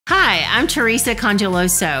Hi, I'm Teresa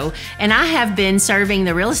Congioloso, and I have been serving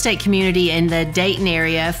the real estate community in the Dayton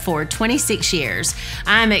area for 26 years.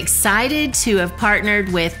 I'm excited to have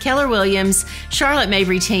partnered with Keller Williams, Charlotte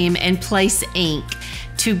Mabry team, and Place Inc.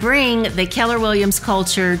 to bring the Keller Williams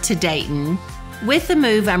culture to Dayton. With the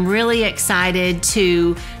move, I'm really excited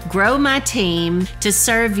to grow my team to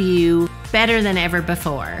serve you better than ever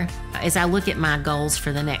before. As I look at my goals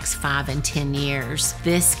for the next 5 and 10 years,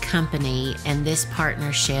 this company and this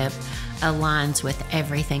partnership aligns with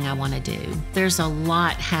everything I want to do. There's a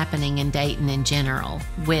lot happening in Dayton in general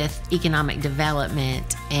with economic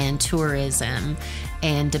development and tourism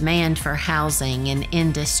and demand for housing and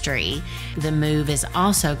industry. The move is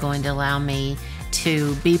also going to allow me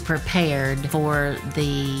to be prepared for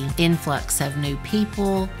the influx of new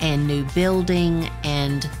people and new building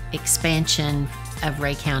and expansion of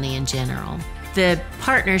Ray County in general. The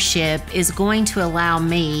partnership is going to allow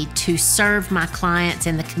me to serve my clients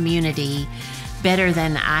in the community better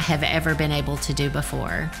than I have ever been able to do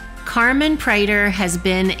before. Carmen Prater has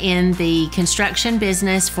been in the construction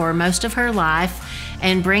business for most of her life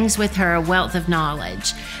and brings with her a wealth of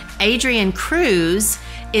knowledge. Adrian Cruz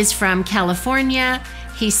is from California.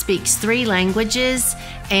 He speaks 3 languages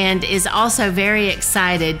and is also very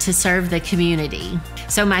excited to serve the community.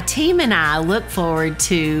 So my team and I look forward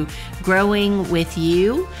to growing with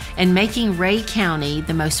you and making Ray County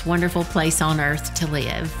the most wonderful place on earth to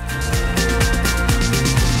live.